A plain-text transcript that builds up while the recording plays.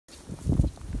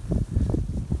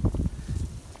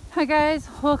Hi guys,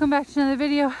 welcome back to another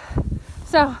video.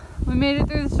 So we made it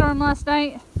through the storm last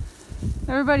night.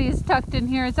 Everybody is tucked in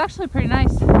here. It's actually pretty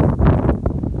nice.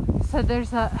 So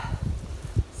there's that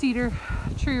cedar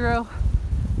tree row.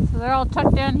 So they're all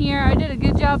tucked down here. I did a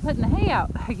good job putting the hay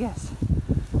out, I guess.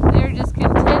 They're just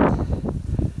content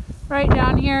right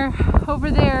down here. Over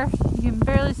there, you can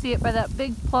barely see it by that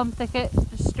big plum thicket.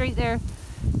 Just straight there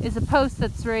is a post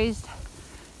that's raised.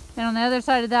 And on the other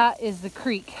side of that is the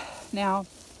creek. Now,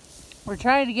 we're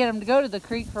trying to get them to go to the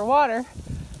creek for water,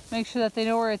 make sure that they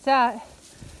know where it's at,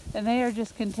 and they are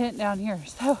just content down here,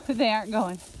 so they aren't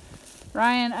going.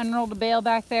 Ryan unrolled a bale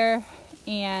back there,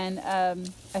 and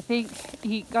I think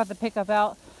he got the pickup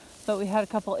out, but we had a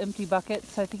couple empty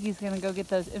buckets, so I think he's gonna go get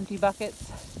those empty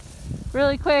buckets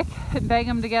really quick and bang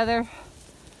them together.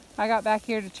 I got back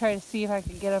here to try to see if I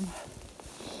could get them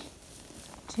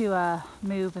to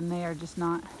move, and they are just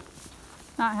not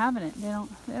having it. They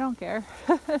don't care.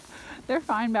 They're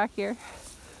fine back here.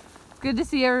 It's good to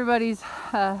see everybody's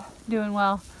doing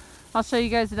well. I'll show you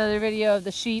guys another video of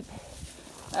the sheep.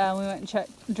 We went and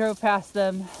drove past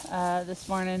them this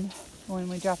morning when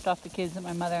we dropped off the kids at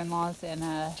my mother-in-law's,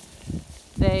 and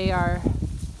they are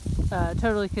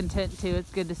totally content too.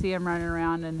 It's good to see them running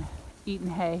around and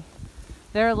eating hay.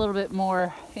 They're a little bit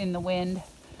more in the wind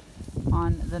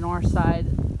on the north side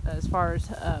as far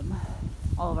as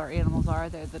all of our animals are.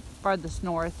 They're the farthest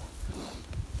north,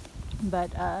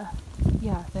 but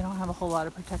yeah, they don't have a whole lot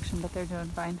of protection, but they're doing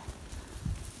fine. I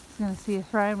was gonna see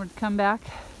if Ryan would come back.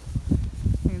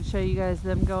 I'm gonna show you guys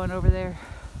them going over there.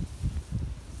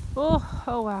 Oh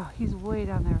wow, he's way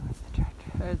down there with the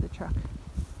tractor, or the truck.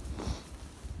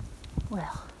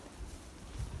 Well,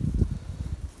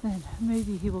 then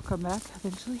maybe he will come back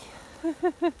eventually.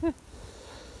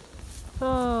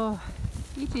 Oh,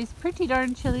 it's pretty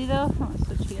darn chilly though. I'm gonna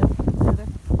switch you up together.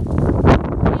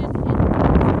 And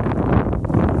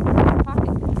in my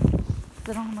pocket, because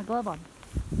I don't have my glove on.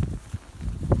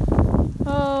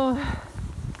 Oh,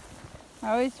 I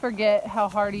always forget how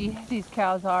hardy these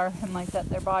cows are, and like that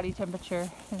their body temperature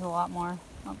is a lot more.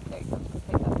 Oh, there he goes. Go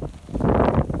pick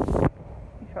up.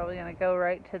 He's probably gonna go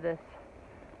right to this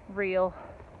reel.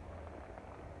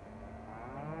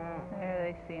 There,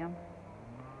 they see him.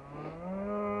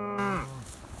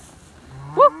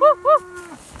 Woo, woo, woo.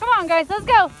 Come on guys, let's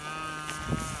go.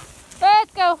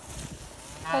 Let's go.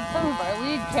 Had some of our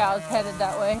lead cows headed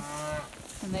that way,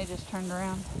 and they just turned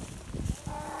around.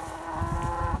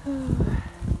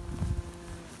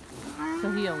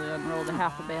 So he only unrolled a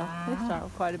half a bale. They still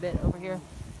have quite a bit over here.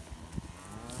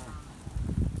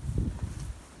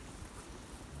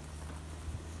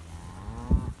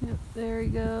 Yep, there he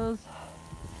goes.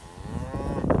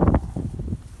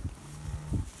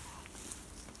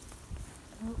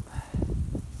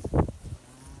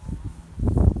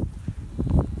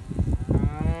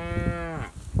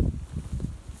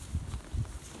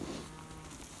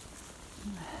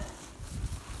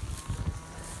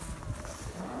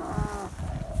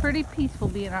 Pretty peaceful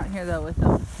being out here though with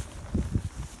them.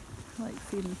 I like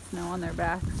seeing the snow on their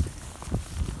backs.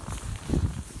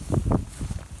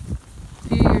 A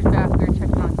few years back we were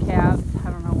checking on calves.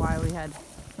 I don't know why we had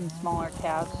some smaller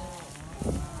calves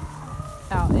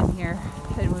out in here,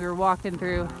 and we were walking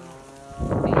through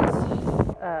these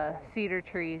cedar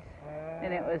trees,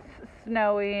 and it was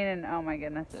snowing, and oh my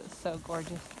goodness, it was so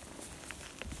gorgeous.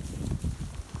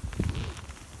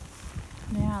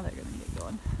 Now they're gonna get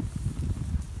going.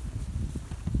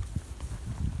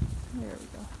 There we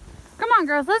go. Come on,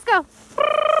 girls, let's go.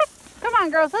 Come on,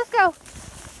 girls, let's go.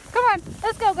 Come on,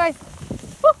 let's go, guys.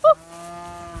 Woo, woo.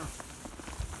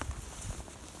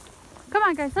 Come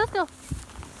on, guys, let's go.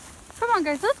 Come on,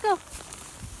 guys, let's go.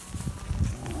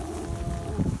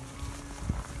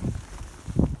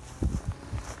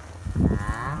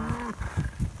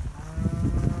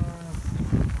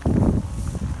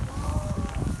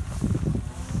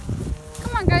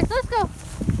 Come on, guys, let's go.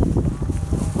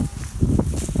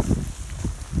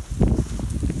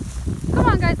 Come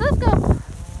on, guys, let's go.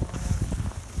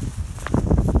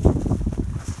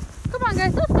 Come on,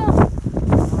 guys, let's go.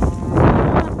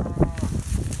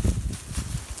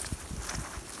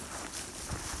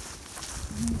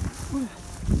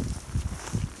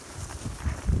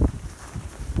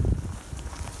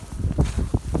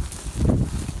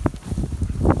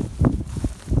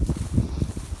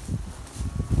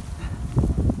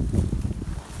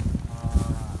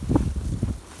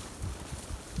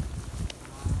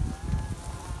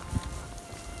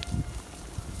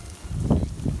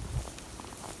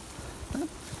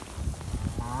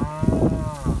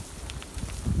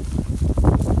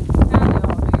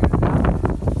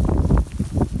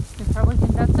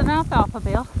 alfalfa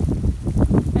bale,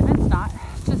 and it's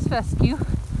fescue,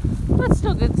 but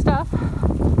still good stuff.